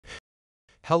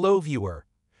Hello viewer.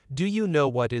 Do you know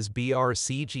what is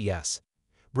BRCGS?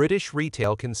 British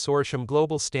Retail Consortium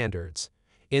Global Standards.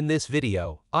 In this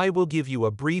video, I will give you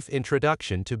a brief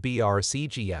introduction to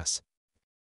BRCGS.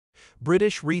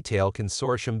 British Retail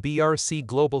Consortium BRC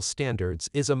Global Standards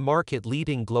is a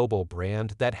market-leading global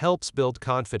brand that helps build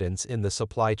confidence in the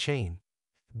supply chain.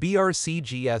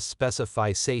 BRCGS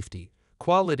specifies safety,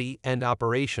 quality, and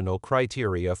operational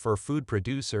criteria for food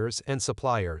producers and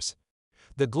suppliers.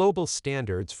 The global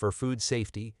standards for food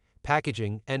safety,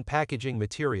 packaging and packaging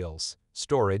materials,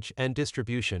 storage and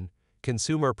distribution,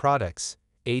 consumer products,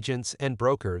 agents and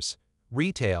brokers,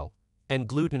 retail, and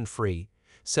gluten-free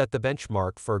set the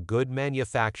benchmark for good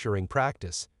manufacturing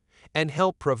practice and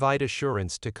help provide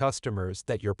assurance to customers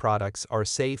that your products are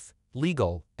safe,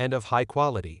 legal, and of high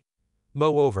quality.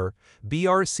 Moreover,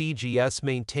 BRCGS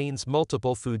maintains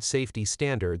multiple food safety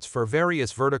standards for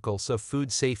various verticals of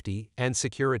food safety and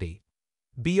security.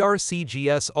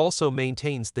 BRCGS also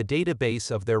maintains the database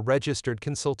of their registered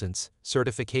consultants,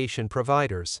 certification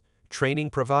providers, training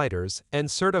providers,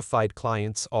 and certified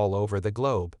clients all over the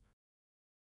globe.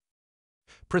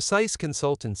 Precise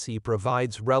Consultancy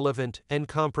provides relevant and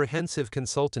comprehensive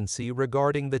consultancy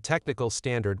regarding the technical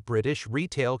standard British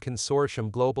Retail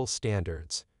Consortium Global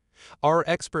Standards. Our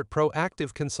expert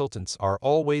proactive consultants are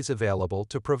always available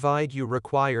to provide you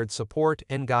required support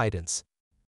and guidance.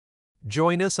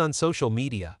 Join us on social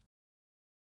media.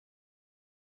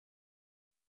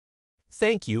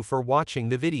 Thank you for watching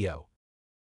the video.